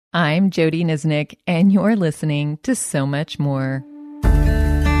I'm Jody Nisnik, and you're listening to So Much More.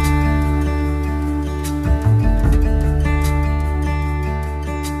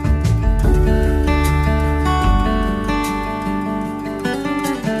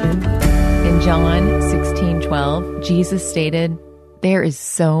 In John 16:12, Jesus stated, "There is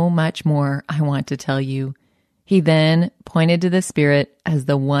so much more I want to tell you." He then pointed to the Spirit as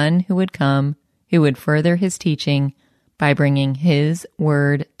the one who would come, who would further his teaching by bringing his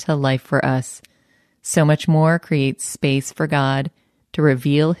word to life for us. So Much More creates space for God to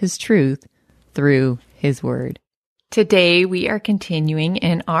reveal his truth through his word. Today, we are continuing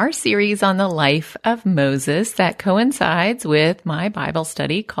in our series on the life of Moses that coincides with my Bible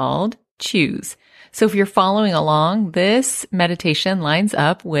study called Choose. So if you're following along, this meditation lines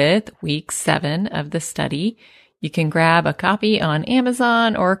up with week 7 of the study. You can grab a copy on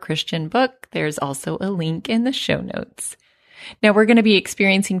Amazon or a Christian book. There's also a link in the show notes. Now we're going to be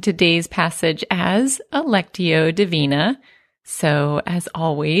experiencing today's passage as a Lectio Divina. So as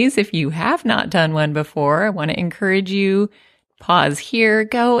always, if you have not done one before, I want to encourage you, pause here,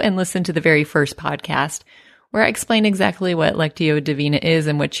 go and listen to the very first podcast where I explain exactly what Lectio Divina is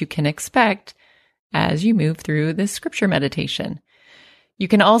and what you can expect as you move through this scripture meditation. You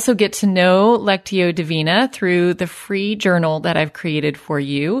can also get to know Lectio Divina through the free journal that I've created for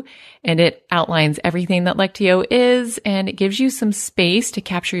you, and it outlines everything that Lectio is, and it gives you some space to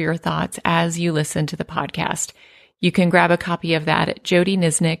capture your thoughts as you listen to the podcast. You can grab a copy of that at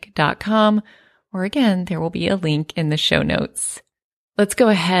jodynisnik.com, or again, there will be a link in the show notes. Let's go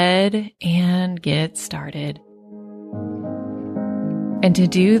ahead and get started. And to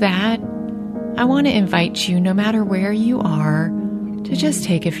do that, I want to invite you, no matter where you are, to just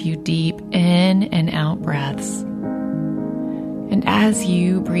take a few deep in and out breaths. And as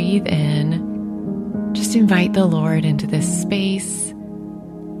you breathe in, just invite the Lord into this space.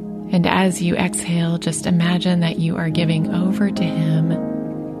 And as you exhale, just imagine that you are giving over to Him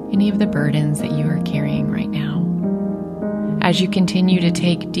any of the burdens that you are carrying right now. As you continue to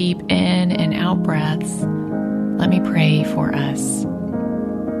take deep in and out breaths, let me pray for us.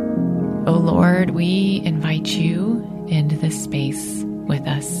 Oh Lord, we invite you into this space with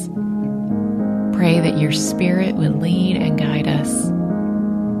us. Pray that your Spirit would lead and guide us.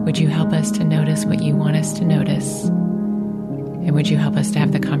 Would you help us to notice what you want us to notice? And would you help us to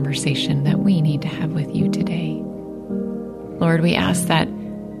have the conversation that we need to have with you today? Lord, we ask that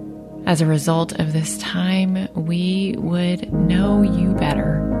as a result of this time, we would know you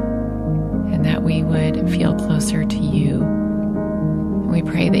better and that we would feel closer to you. And we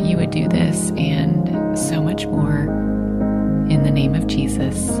pray that you would do this and so much more. In the name of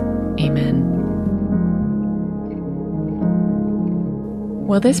Jesus, amen.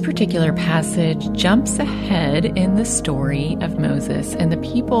 Well, this particular passage jumps ahead in the story of Moses, and the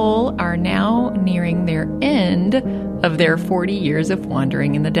people are now nearing their end of their 40 years of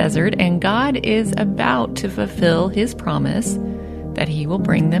wandering in the desert, and God is about to fulfill his promise that he will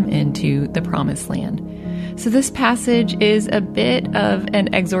bring them into the promised land. So this passage is a bit of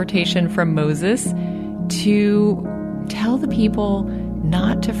an exhortation from Moses to tell the people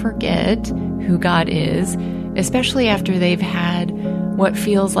not to forget who God is, especially after they've had what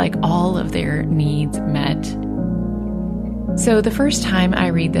feels like all of their needs met. So the first time I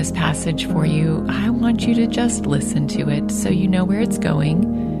read this passage for you, I want you to just listen to it so you know where it's going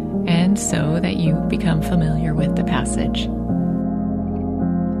and so that you become familiar with the passage.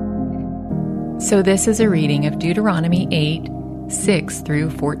 So this is a reading of Deuteronomy 8, 6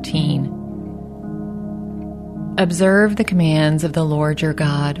 through 14. Observe the commands of the Lord your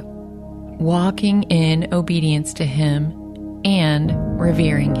God, walking in obedience to him and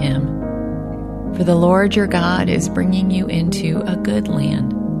revering him. For the Lord your God is bringing you into a good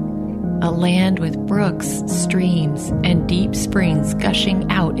land, a land with brooks, streams, and deep springs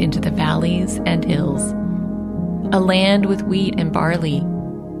gushing out into the valleys and hills, a land with wheat and barley,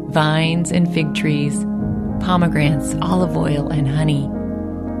 vines and fig trees, pomegranates, olive oil, and honey,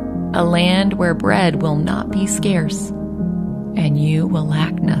 a land where bread will not be scarce, and you will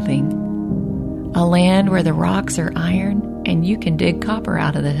lack nothing. A land where the rocks are iron, and you can dig copper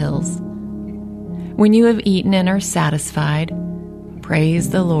out of the hills. When you have eaten and are satisfied, praise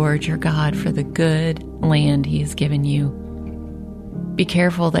the Lord your God for the good land he has given you. Be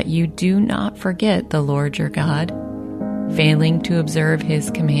careful that you do not forget the Lord your God, failing to observe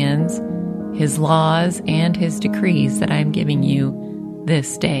his commands, his laws, and his decrees that I am giving you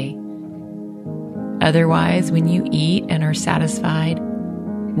this day. Otherwise, when you eat and are satisfied,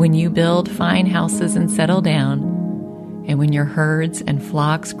 when you build fine houses and settle down, and when your herds and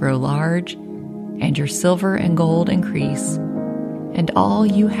flocks grow large, and your silver and gold increase, and all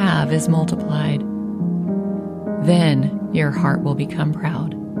you have is multiplied. Then your heart will become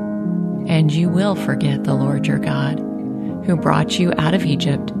proud, and you will forget the Lord your God, who brought you out of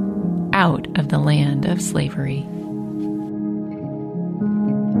Egypt, out of the land of slavery.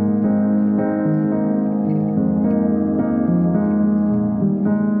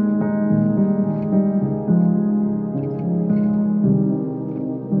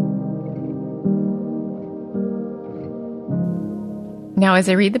 Now, as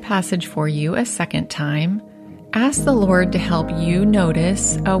I read the passage for you a second time, ask the Lord to help you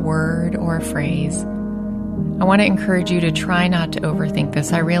notice a word or a phrase. I want to encourage you to try not to overthink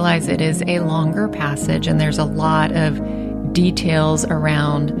this. I realize it is a longer passage and there's a lot of details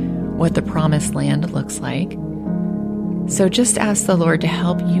around what the promised land looks like. So just ask the Lord to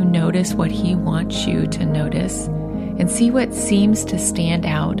help you notice what He wants you to notice and see what seems to stand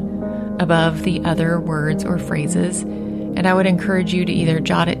out above the other words or phrases. And I would encourage you to either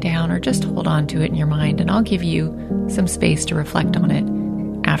jot it down or just hold on to it in your mind, and I'll give you some space to reflect on it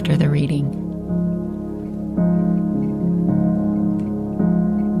after the reading.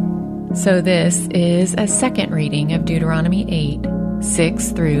 So this is a second reading of Deuteronomy 8, 6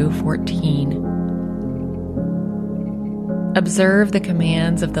 through 14. Observe the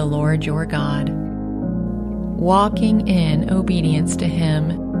commands of the Lord your God, walking in obedience to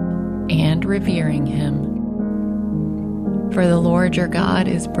Him and revering Him. For the Lord your God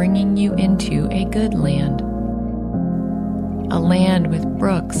is bringing you into a good land, a land with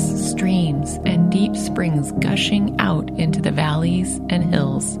brooks, streams, and deep springs gushing out into the valleys and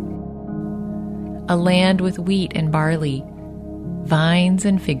hills, a land with wheat and barley, vines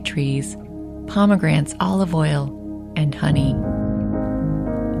and fig trees, pomegranates, olive oil, and honey,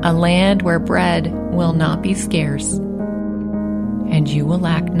 a land where bread will not be scarce, and you will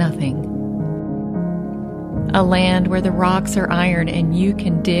lack nothing. A land where the rocks are iron and you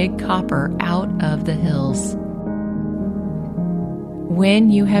can dig copper out of the hills. When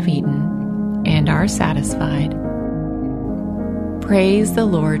you have eaten and are satisfied, praise the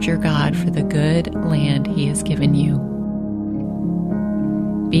Lord your God for the good land He has given you.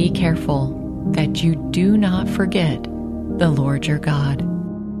 Be careful that you do not forget the Lord your God,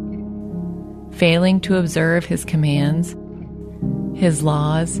 failing to observe His commands, His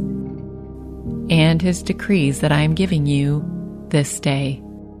laws, and His decrees that I am giving you this day.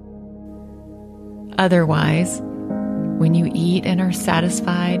 Otherwise, when you eat and are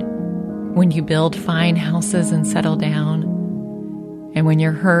satisfied, when you build fine houses and settle down, and when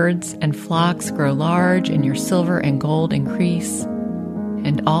your herds and flocks grow large and your silver and gold increase,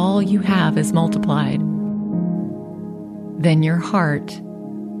 and all you have is multiplied, then your heart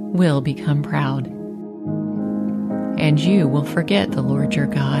will become proud, and you will forget the Lord your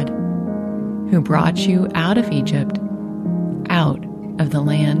God, who brought you out of Egypt, out of the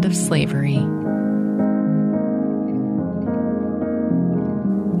land of slavery.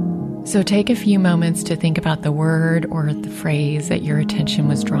 So take a few moments to think about the word or the phrase that your attention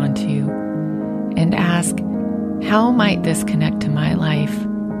was drawn to, and ask, how might this connect to my life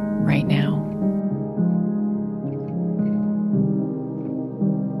right now?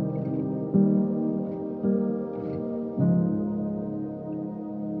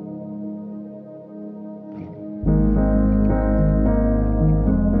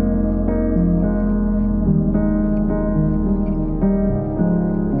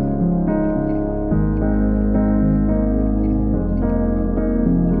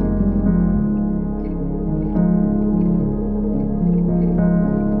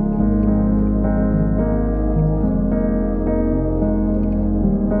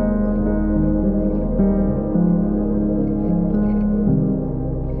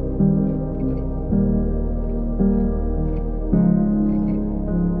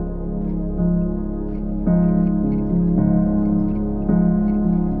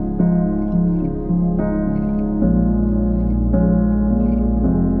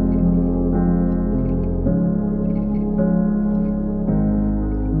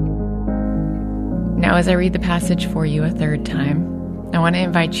 Now, as I read the passage for you a third time, I want to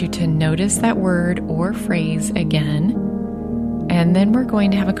invite you to notice that word or phrase again, and then we're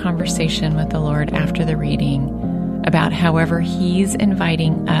going to have a conversation with the Lord after the reading about however He's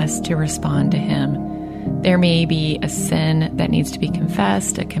inviting us to respond to Him. There may be a sin that needs to be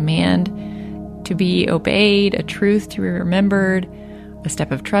confessed, a command to be obeyed, a truth to be remembered, a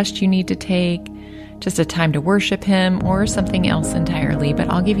step of trust you need to take, just a time to worship Him, or something else entirely, but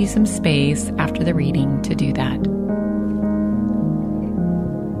I'll give you some space after the reading to do that.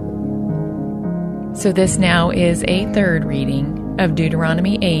 So this now is a third reading of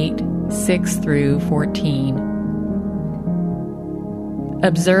Deuteronomy 8, 6 through 14.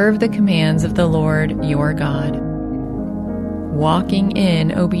 Observe the commands of the Lord your God, walking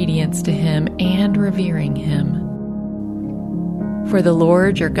in obedience to Him and revering Him. For the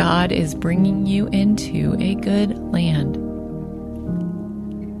Lord your God is bringing you into a good land,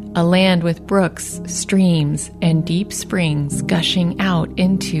 a land with brooks, streams, and deep springs gushing out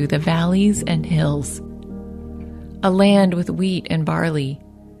into the valleys and hills, a land with wheat and barley,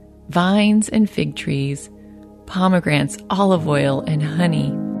 vines and fig trees, pomegranates, olive oil, and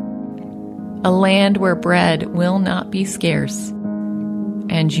honey, a land where bread will not be scarce,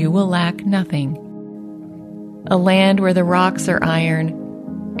 and you will lack nothing, a land where the rocks are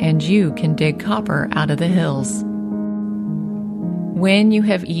iron, and you can dig copper out of the hills. When you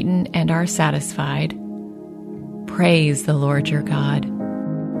have eaten and are satisfied, praise the Lord your God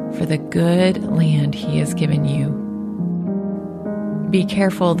for the good land He has given you. Be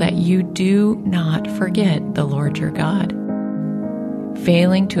careful that you do not forget the Lord your God,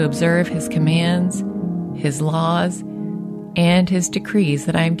 failing to observe His commands, His laws, and His decrees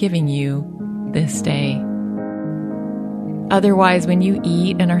that I am giving you this day. Otherwise, when you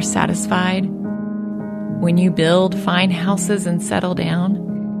eat and are satisfied, when you build fine houses and settle down,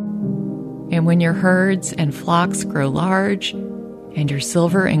 and when your herds and flocks grow large, and your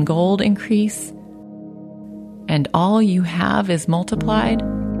silver and gold increase, and all you have is multiplied,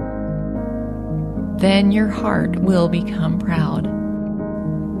 then your heart will become proud,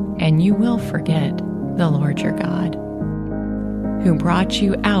 and you will forget the Lord your God, who brought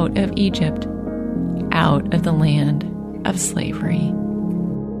you out of Egypt, out of the land of slavery.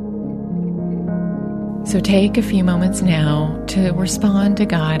 So take a few moments now to respond to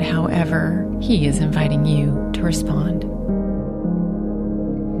God however He is inviting you to respond.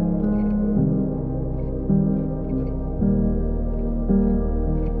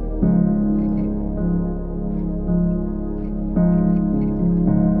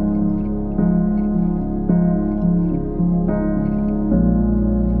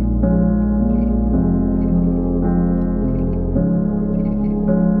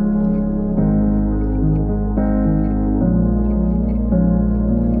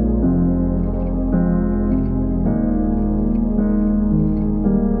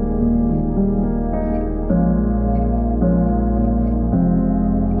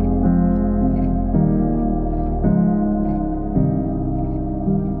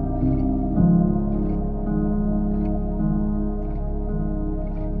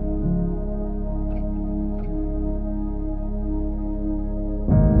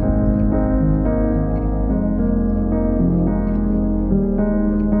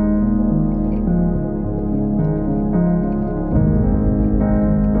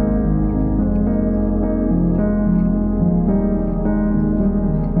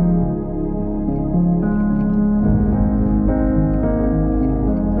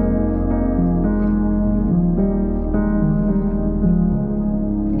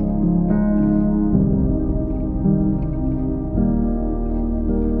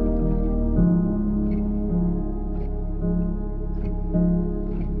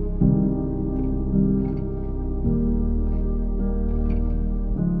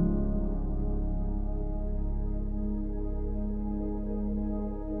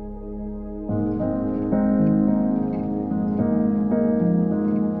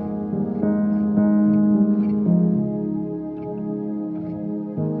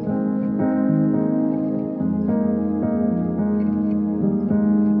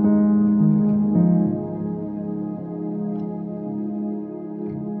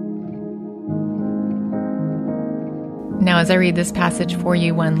 Now, as I read this passage for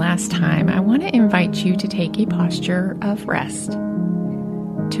you one last time, I want to invite you to take a posture of rest,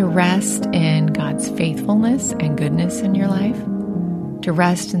 to rest in God's faithfulness and goodness in your life, to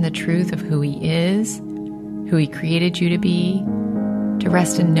rest in the truth of who He is, who He created you to be, to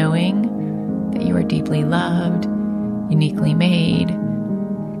rest in knowing that you are deeply loved, uniquely made,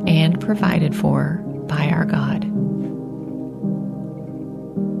 and provided for by our God.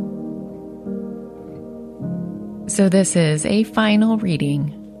 So this is a final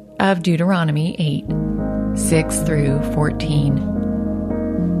reading of Deuteronomy 8, 6 through 14.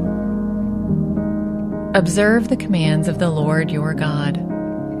 Observe the commands of the Lord your God,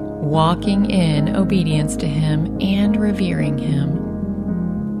 walking in obedience to Him and revering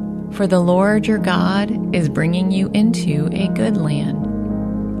Him. For the Lord your God is bringing you into a good land,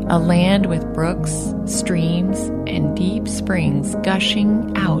 a land with brooks, streams, and deep springs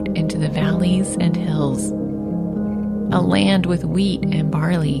gushing out into the valleys and hills, a land with wheat and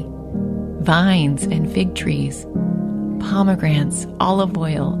barley, vines and fig trees, pomegranates, olive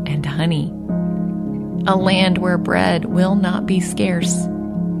oil, and honey, a land where bread will not be scarce,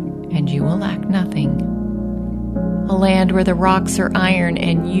 you will lack nothing. A land where the rocks are iron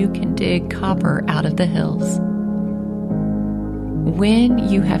and you can dig copper out of the hills. When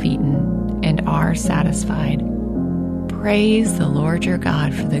you have eaten and are satisfied, praise the Lord your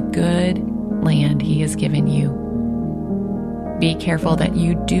God for the good land He has given you. Be careful that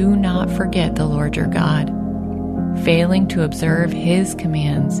you do not forget the Lord your God, failing to observe His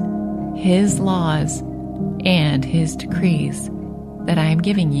commands, His laws, and His decrees that I am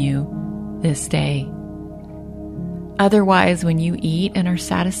giving you this day. Otherwise, when you eat and are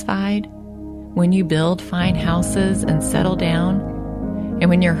satisfied, when you build fine houses and settle down, and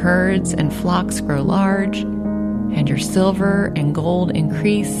when your herds and flocks grow large, and your silver and gold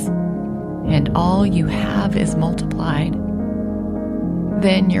increase, and all you have is multiplied,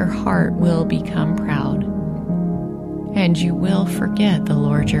 then your heart will become proud, and you will forget the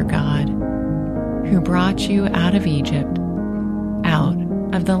Lord your God, who brought you out of Egypt, out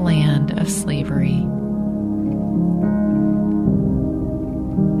of the land of slavery.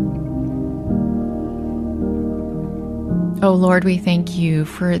 Oh Lord, we thank you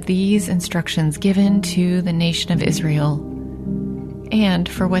for these instructions given to the nation of Israel and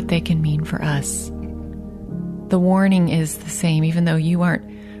for what they can mean for us. The warning is the same, even though you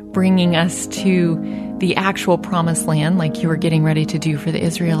aren't bringing us to the actual promised land like you were getting ready to do for the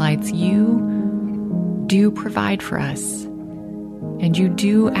Israelites. You do provide for us, and you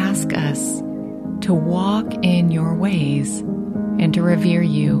do ask us to walk in your ways and to revere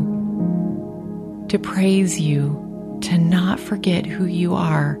you, to praise you, to not forget who you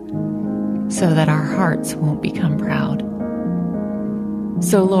are, so that our hearts won't become proud.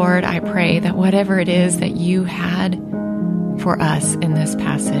 So Lord, I pray that whatever it is that you had for us in this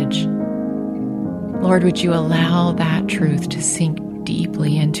passage, Lord, would you allow that truth to sink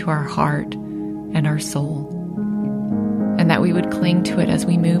deeply into our heart and our soul, and that we would cling to it as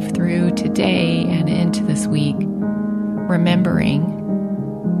we move through today and into this week, remembering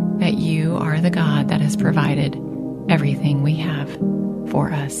that you are the God that has provided everything we have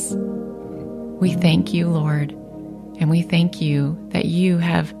for us. We thank you, Lord, and we thank you that you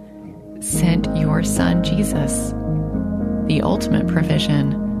have sent your Son, Jesus, the ultimate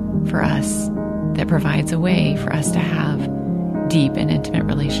provision for us that provides a way for us to have deep and intimate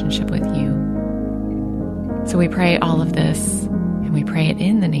relationship with you. So we pray all of this, and we pray it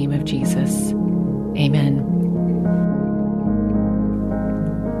in the name of Jesus. Amen.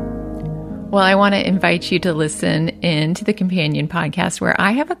 Well, I want to invite you to listen in to the Companion Podcast, where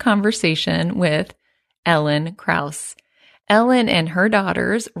I have a conversation with Ellen Krause. Ellen and her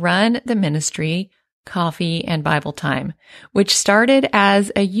daughters run the ministry Coffee and Bible Time, which started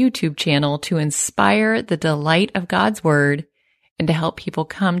as a YouTube channel to inspire the delight of God's Word and to help people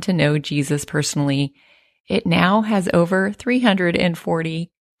come to know Jesus personally. It now has over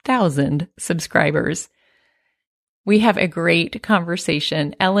 340,000 subscribers. We have a great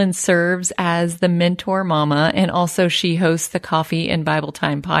conversation. Ellen serves as the mentor mama, and also she hosts the Coffee and Bible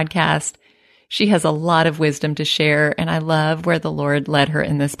Time podcast. She has a lot of wisdom to share, and I love where the Lord led her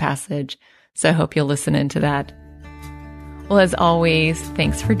in this passage. So I hope you'll listen into that. Well, as always,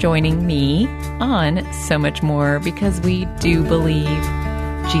 thanks for joining me on So Much More, because we do believe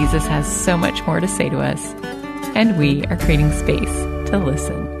Jesus has so much more to say to us, and we are creating space to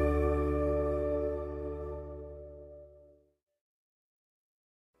listen.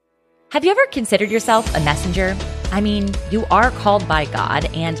 Have you ever considered yourself a messenger? I mean, you are called by God,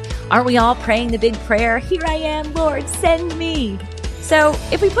 and aren't we all praying the big prayer, "Here I am, Lord, send me"? So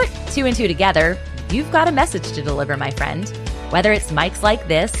if we put two and two together, you've got a message to deliver, my friend. Whether it's mics like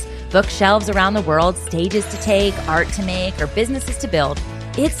this, bookshelves around the world, stages to take, art to make, or businesses to build,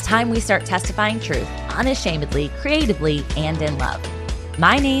 it's time we start testifying truth unashamedly, creatively, and in love.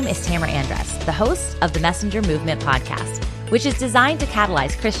 My name is Tamara Andress, the host of the Messenger Movement podcast, which is designed to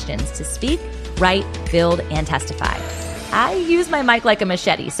catalyze Christians to speak, write, build, and testify. I use my mic like a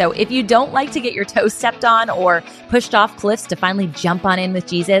machete, so if you don't like to get your toes stepped on or pushed off cliffs to finally jump on in with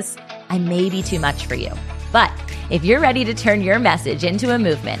Jesus, I may be too much for you. But if you're ready to turn your message into a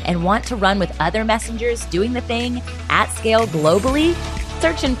movement and want to run with other messengers doing the thing at scale globally,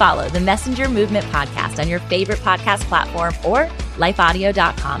 search and follow the Messenger Movement podcast on your favorite podcast platform or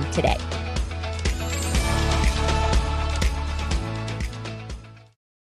lifeaudio.com today.